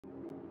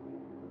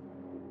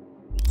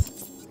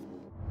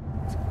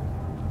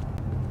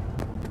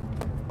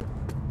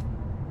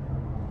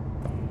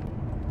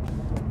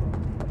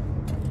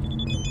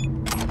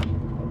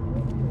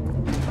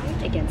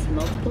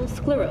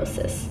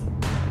sclerosis.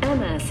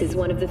 MS is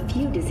one of the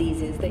few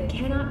diseases that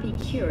cannot be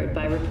cured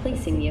by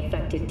replacing the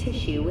affected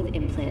tissue with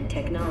implant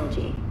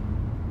technology.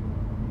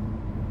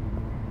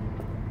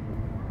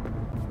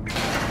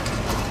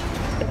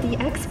 But the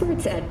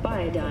experts at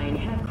Biodyne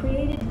have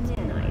created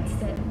nanites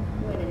that,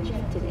 when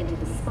injected into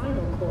the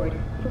spinal cord,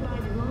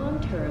 provide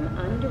long-term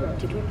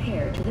uninterrupted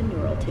repair to the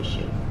neural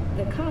tissue.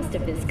 The cost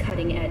of this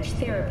cutting-edge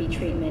therapy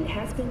treatment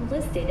has been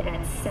listed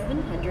at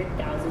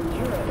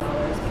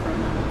 €700,000 per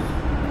month.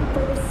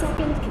 For the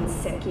second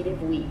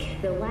consecutive week,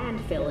 the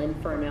landfill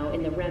inferno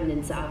in the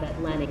remnants of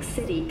Atlantic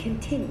City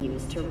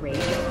continues to rage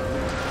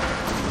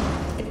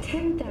on. The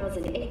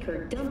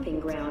 10,000-acre dumping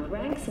ground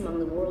ranks among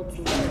the world's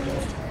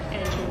largest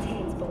and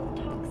contains both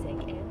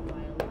toxic and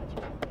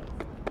biological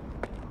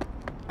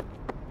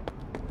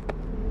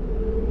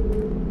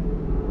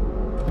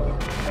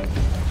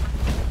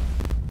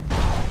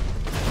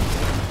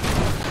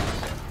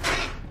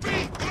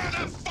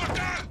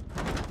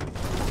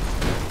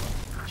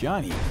waste.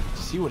 Johnny,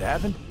 see what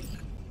happened?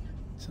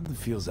 Something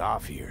feels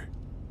off here.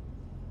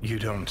 You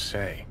don't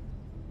say.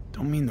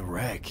 Don't mean the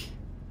wreck.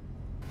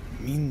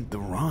 I mean the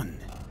run.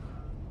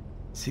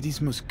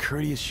 City's most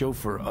courteous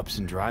chauffeur ups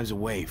and drives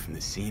away from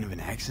the scene of an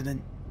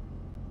accident.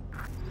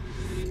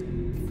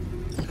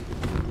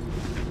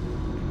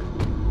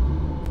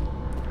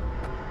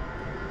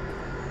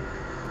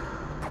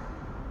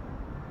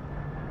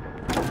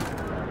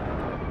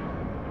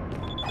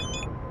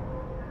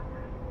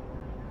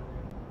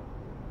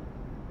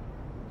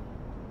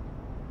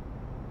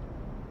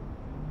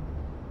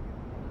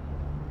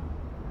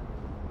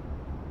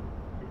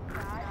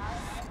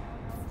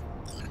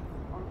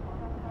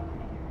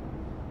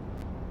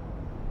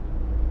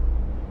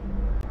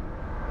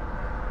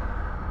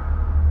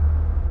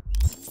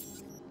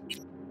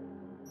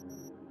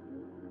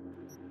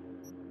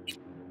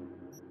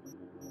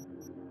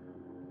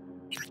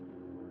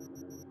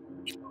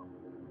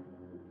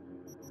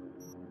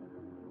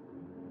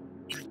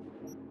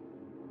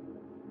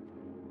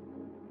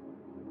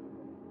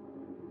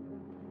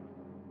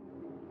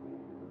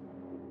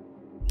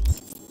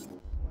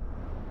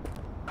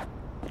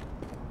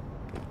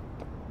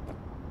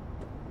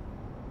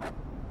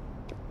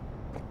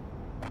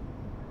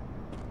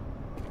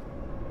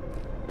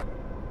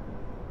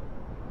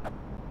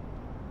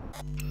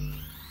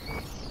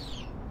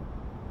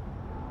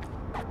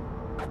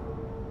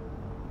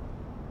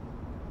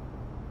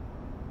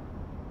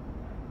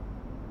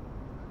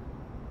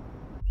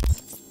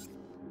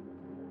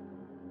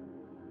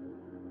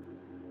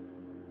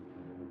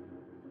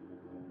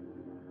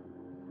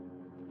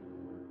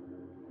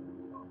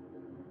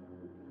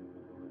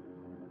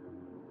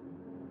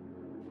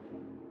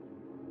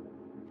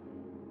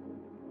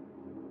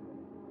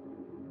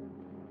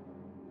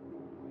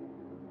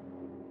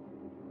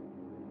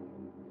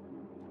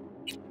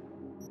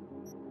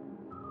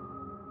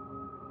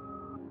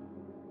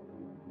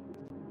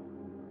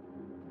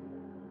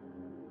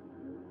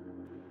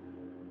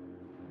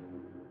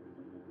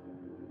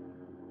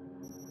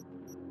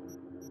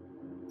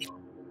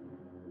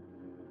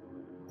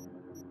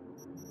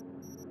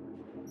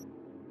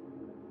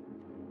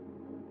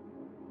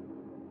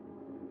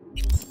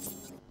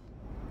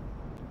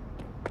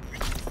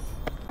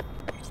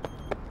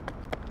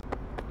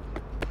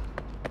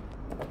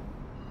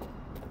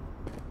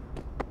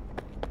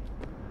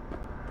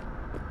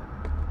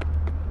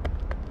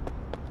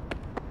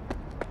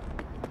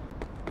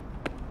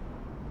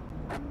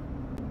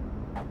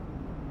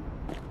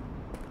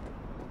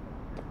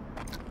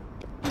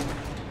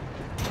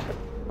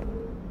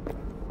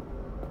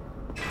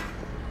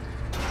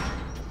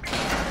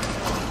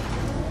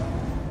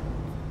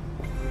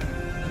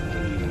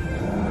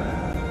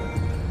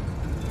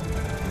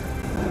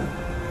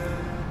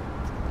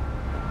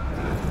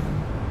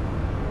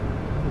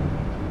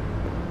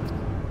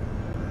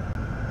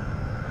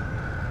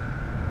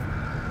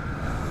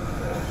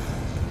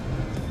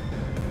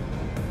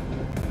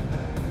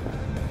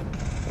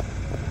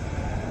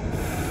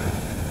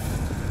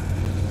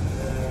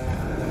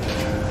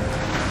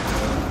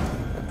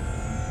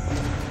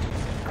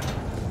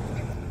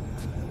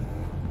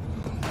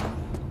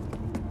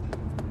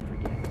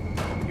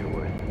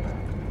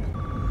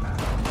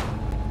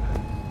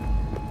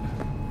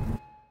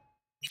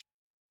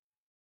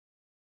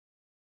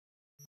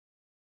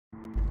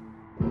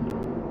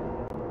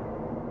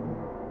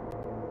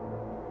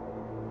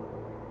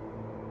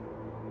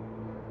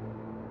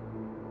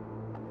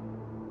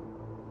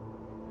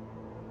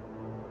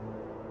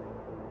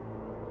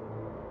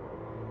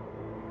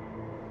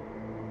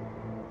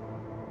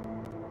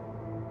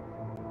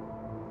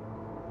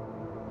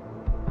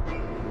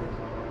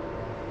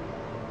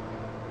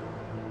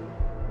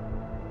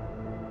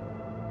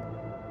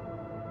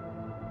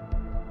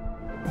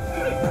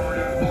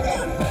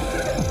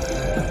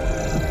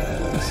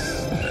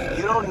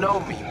 Know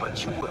me,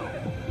 but you will.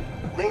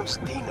 Name's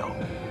Dino.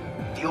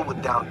 Deal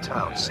with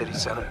downtown, city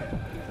center.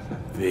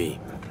 V.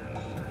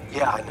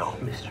 Yeah, I know.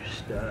 Mr.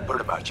 Stud.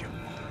 Heard about you.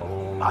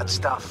 Oh, Hot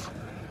stuff.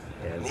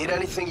 Need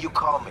anything, you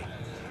call me.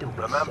 don't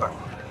be Remember,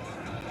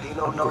 soft.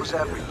 Dino knows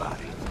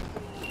everybody.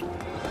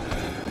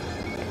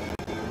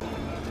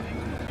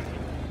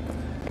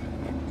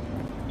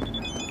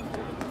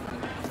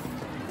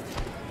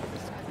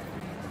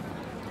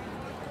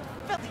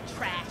 Filthy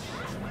trash.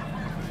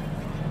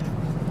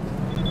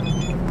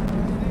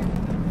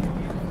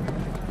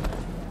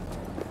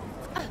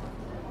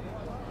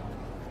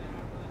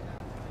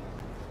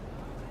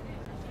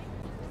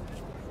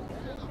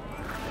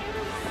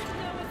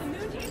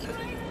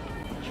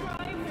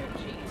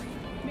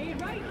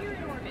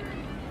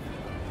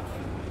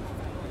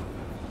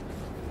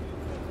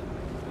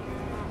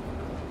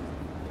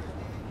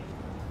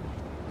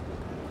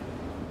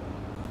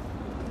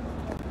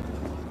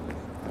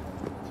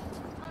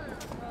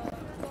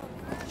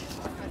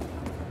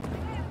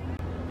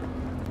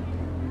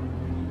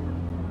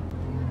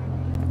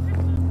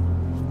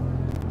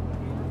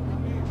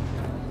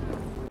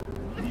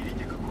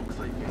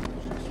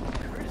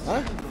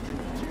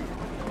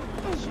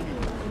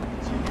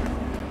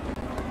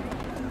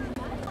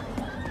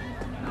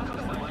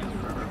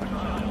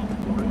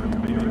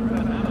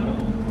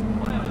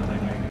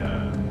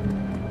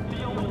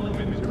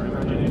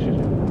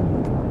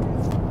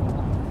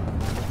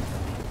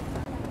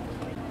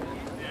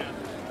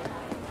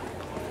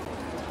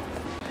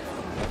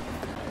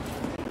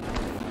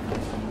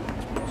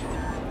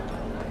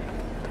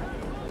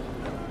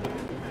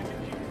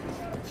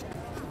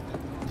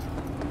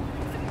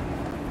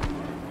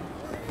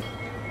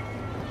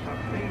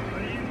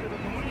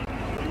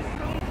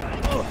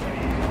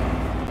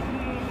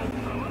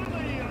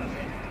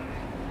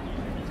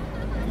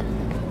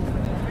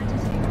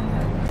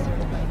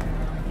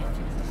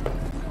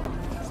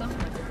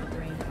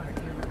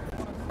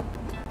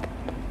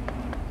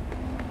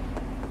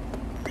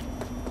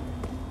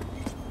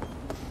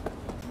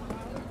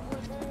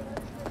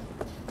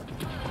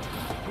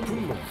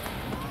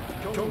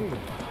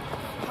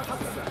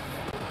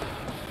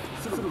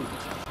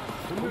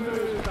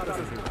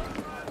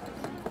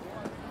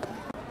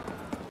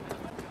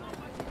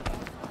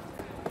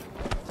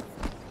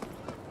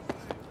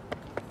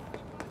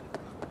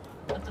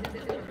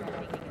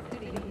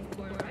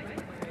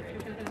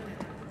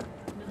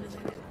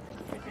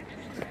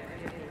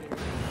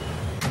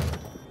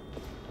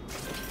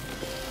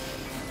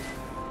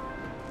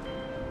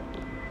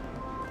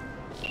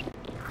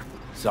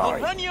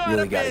 Sorry,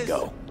 really gotta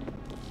go.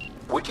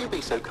 Would you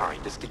be so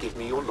kind as to give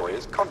me your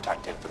lawyer's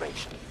contact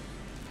information?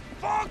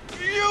 Fuck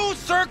you,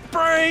 Cirque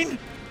Brain!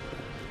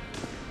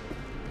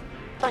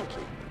 Thank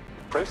you.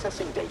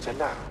 Processing data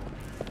now.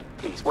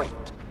 Please wait.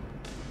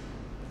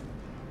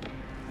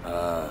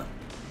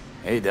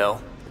 Hey, Del.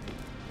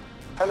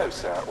 Hello,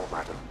 sir or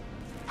madam.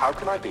 How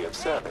can I be of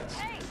service?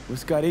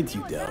 What's got into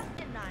you, Del?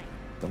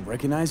 Don't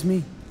recognize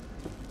me?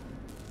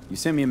 You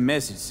sent me a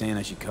message saying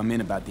I should come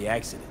in about the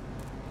accident.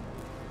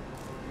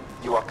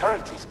 You are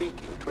currently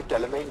speaking to a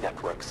Delamain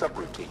network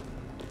subroutine.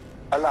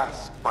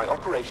 Alas, my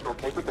operational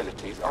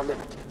capabilities are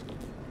limited.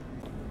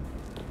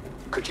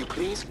 Could you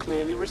please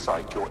clearly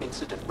recite your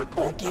incident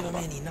report Don't give him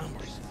number? any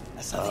numbers.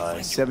 That's how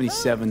they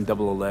find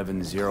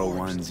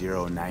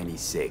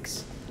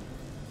 77-011-01096.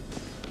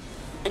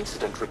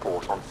 Incident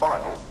report on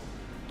file.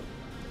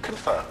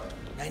 Confirmed.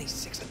 you.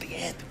 96 at the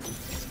end.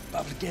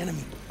 Public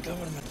enemy.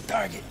 Government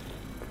target.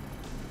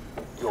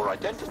 Your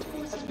identity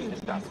has been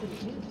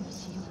established.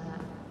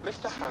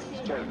 Mr.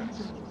 Hans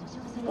Jonas,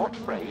 what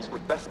phrase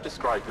would best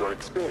describe your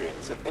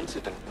experience of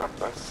incident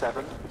number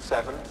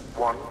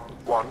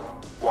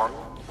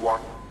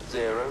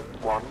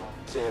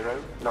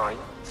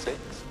 771111101096?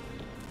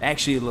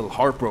 Actually, a little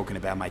heartbroken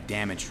about my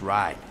damaged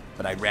ride,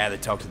 but I'd rather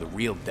talk to the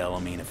real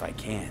Delamain if I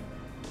can.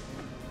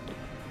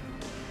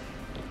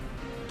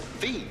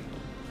 V.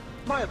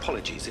 My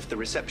apologies if the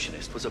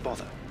receptionist was a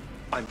bother.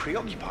 I'm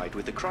preoccupied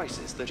with the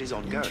crisis that is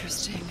ongoing,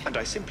 and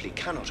I simply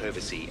cannot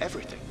oversee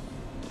everything.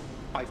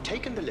 I've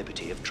taken the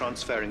liberty of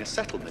transferring a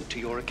settlement to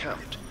your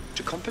account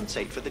to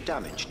compensate for the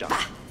damage done.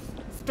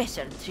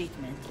 Special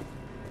treatment.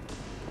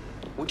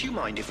 Would you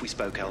mind if we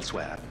spoke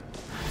elsewhere?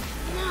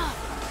 No.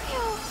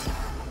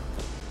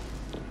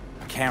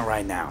 I can't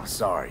right now,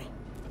 sorry.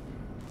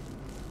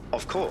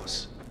 Of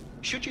course.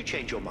 Should you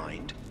change your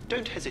mind,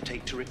 don't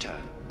hesitate to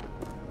return.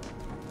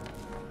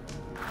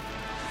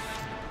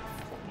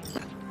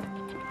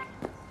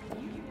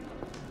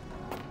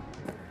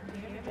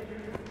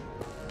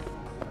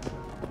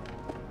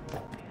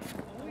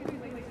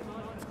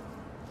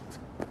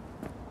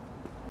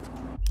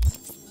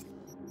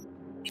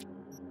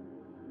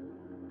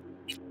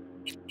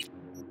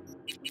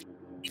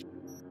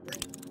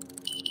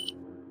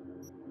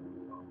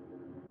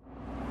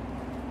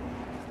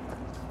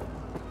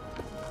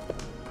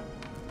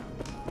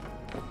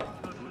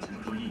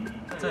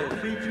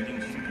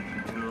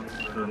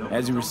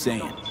 As you were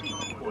saying.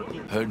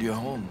 Heard you're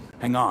home.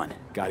 Hang on,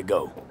 gotta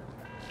go.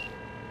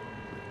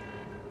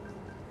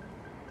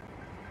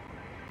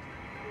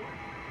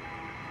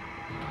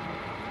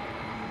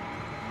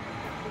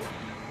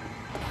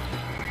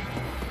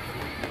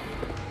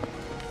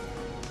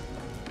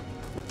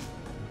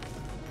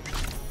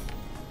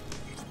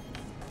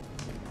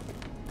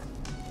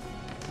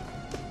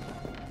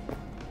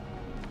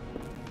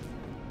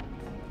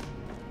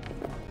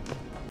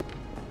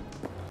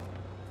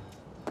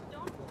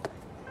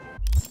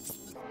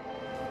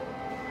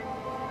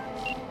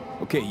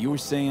 Okay, you were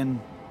saying...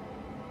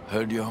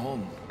 Heard you're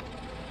home.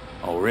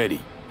 Already?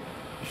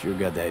 You sure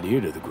got that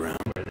ear to the ground.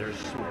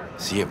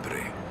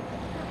 Siempre.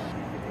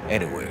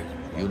 Anyway,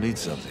 you need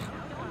something.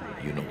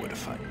 You know where to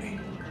find me.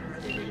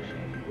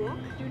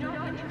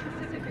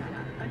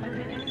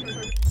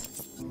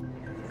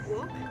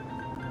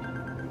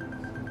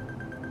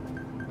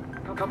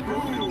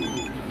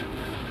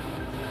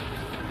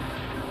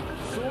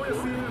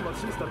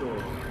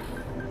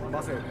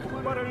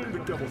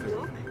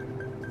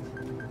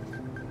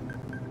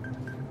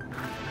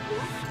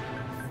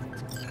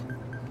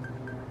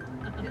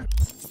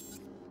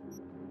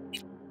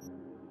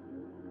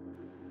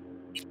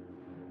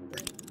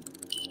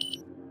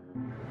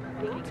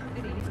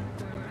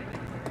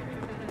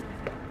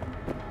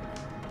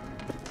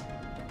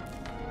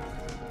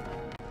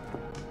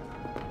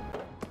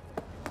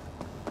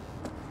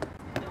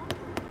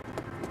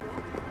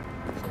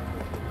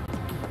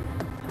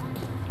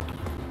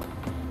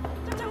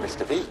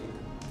 Mr. V,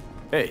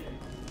 Hey,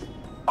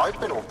 I've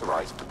been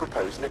authorized to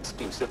propose an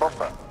exclusive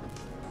offer.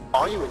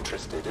 Are you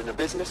interested in a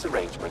business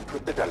arrangement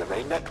with the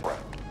Delamain Network?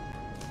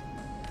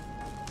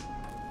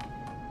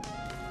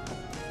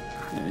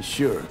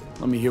 sure.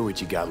 Let me hear what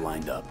you got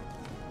lined up.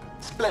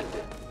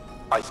 Splendid.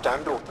 I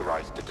stand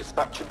authorized to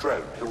dispatch a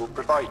drone who will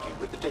provide you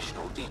with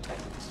additional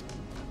details.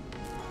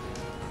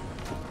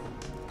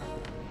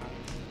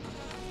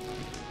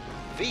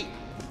 V,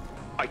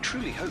 I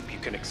truly hope you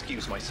can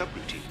excuse my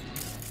subroutine.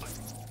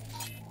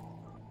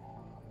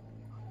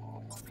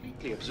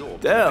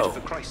 Absorbed in a bit of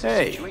a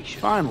crisis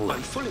situation. Finally.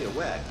 I'm fully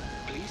aware.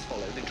 Please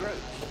follow the drone.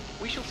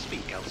 We shall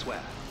speak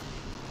elsewhere.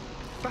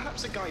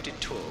 Perhaps a guided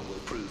tour will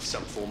prove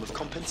some form of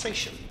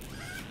compensation.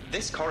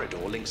 This corridor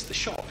links the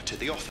shop to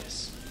the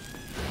office.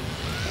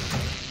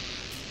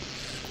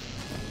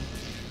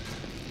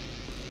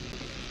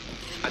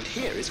 And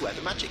here is where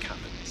the magic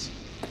happens.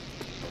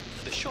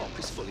 The shop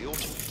is fully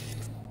automated.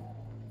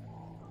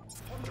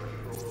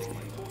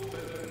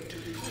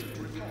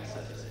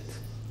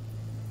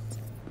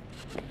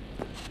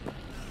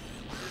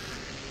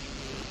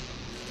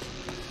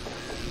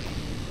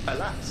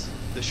 Alas,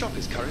 the shop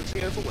is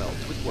currently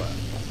overwhelmed with work.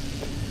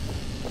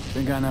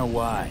 Think I know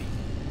why.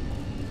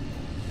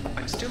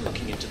 I'm still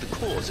looking into the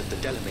cause of the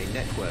Delamain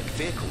Network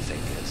vehicle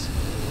failures.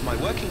 My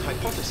working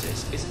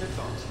hypothesis is an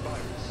advanced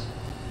virus.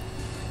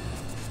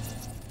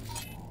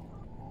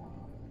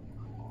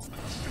 I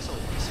must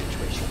resolve the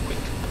situation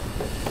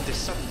quickly. This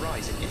sudden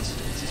rise in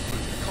incidents is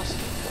proving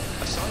costly,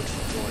 aside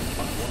from drawing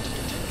unwanted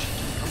attention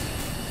to the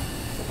company.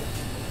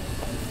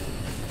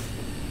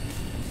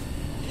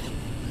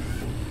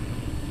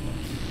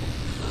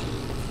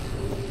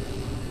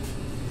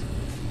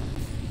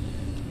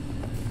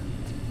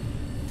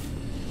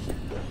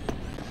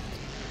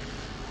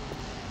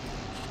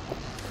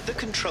 The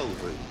control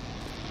room.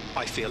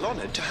 I feel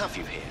honored to have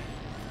you here.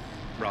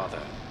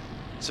 Rather,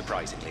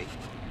 surprisingly.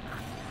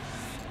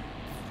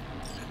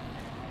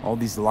 All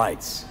these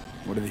lights,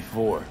 what are they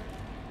for?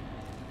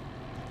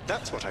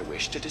 That's what I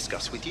wish to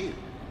discuss with you.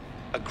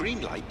 A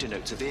green light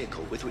denotes a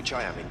vehicle with which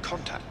I am in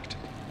contact.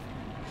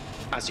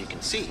 As you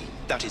can see,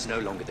 that is no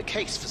longer the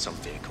case for some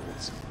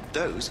vehicles.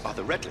 Those are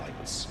the red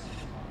lights.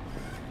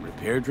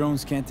 Repair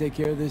drones can't take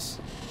care of this?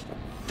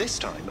 This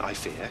time, I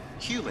fear,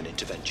 human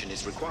intervention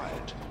is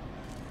required.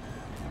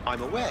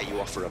 I'm aware you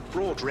offer a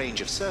broad range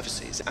of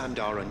services and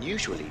are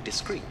unusually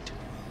discreet.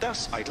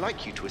 Thus, I'd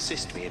like you to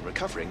assist me in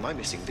recovering my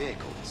missing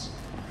vehicles.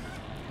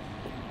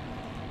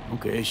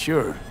 Okay,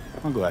 sure.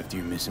 I'll go after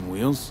your missing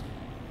wheels.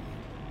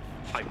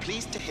 I'm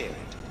pleased to hear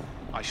it.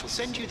 I shall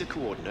send you the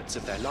coordinates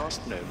of their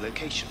last known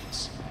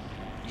locations.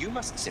 You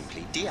must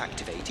simply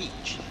deactivate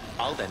each.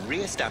 I'll then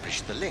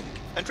re-establish the link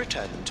and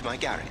return them to my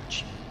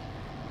garage.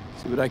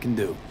 See what I can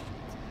do.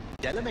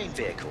 Delamain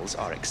vehicles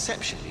are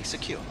exceptionally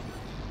secure.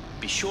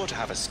 Be sure to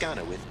have a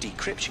scanner with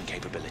decryption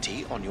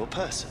capability on your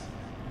person.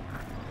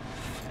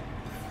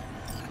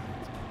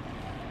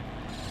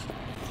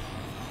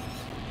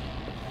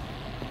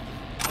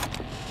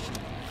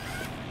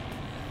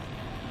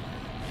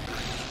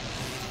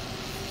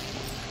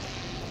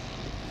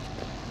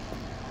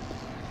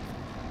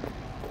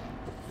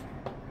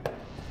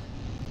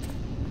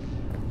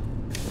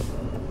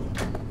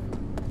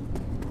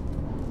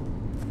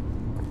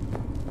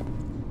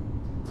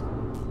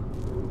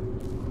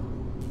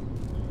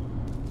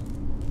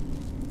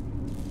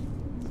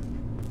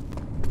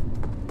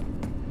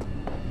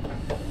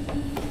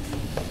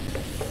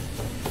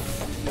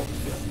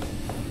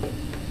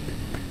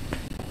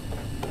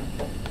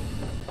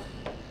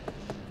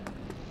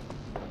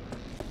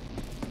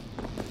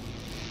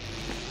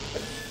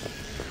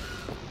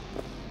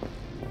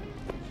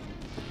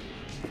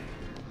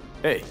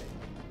 Hey.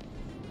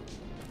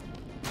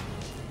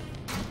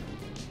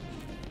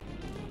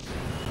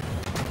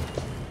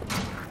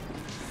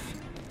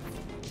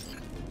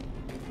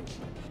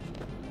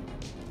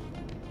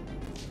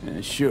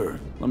 Sure.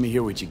 Let me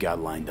hear what you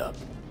got lined up.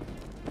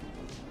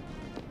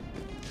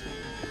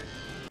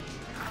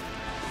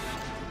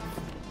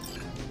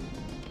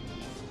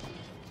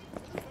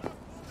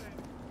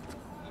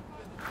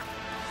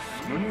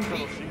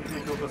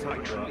 I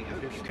truly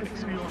hope you can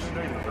experience.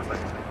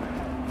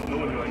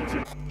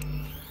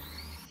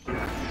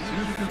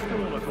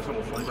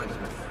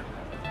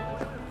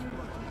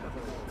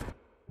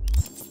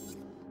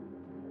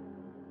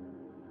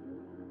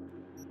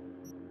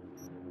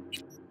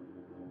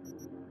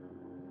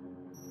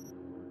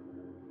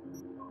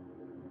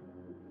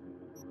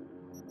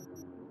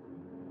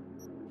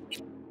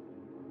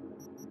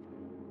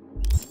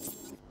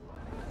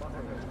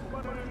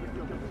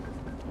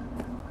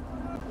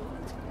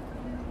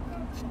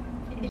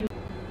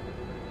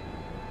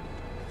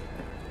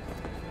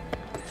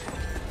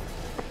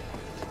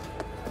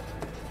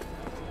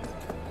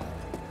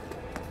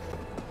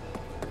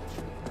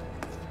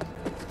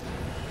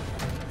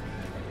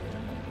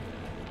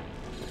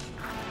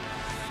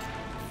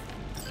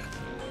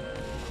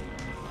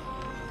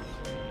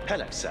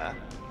 Hello, sir.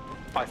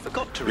 I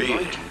forgot to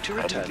remind you to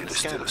return the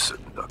scanner.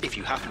 If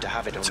you happen to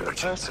have it on your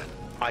person,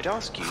 I'd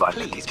ask you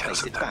please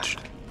place it back.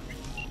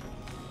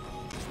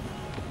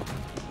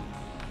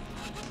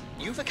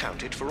 You've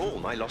accounted for all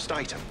my lost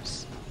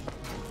items.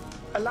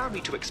 Allow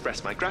me to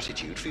express my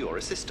gratitude for your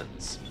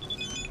assistance.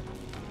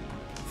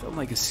 Felt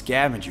like a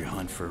scavenger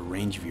hunt for a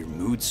range of your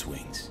mood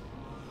swings.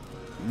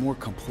 More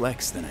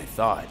complex than I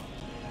thought.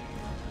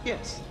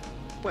 Yes.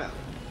 Well,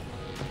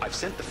 I've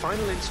sent the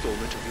final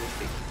installment of your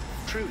fee.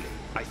 Truly,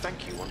 I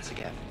thank you once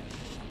again.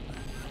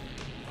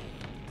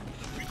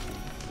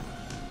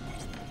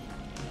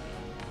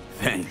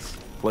 Thanks.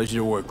 Pleasure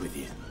to work with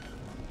you.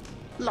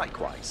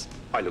 Likewise.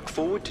 I look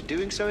forward to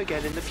doing so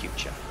again in the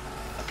future.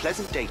 A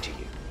pleasant day to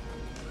you.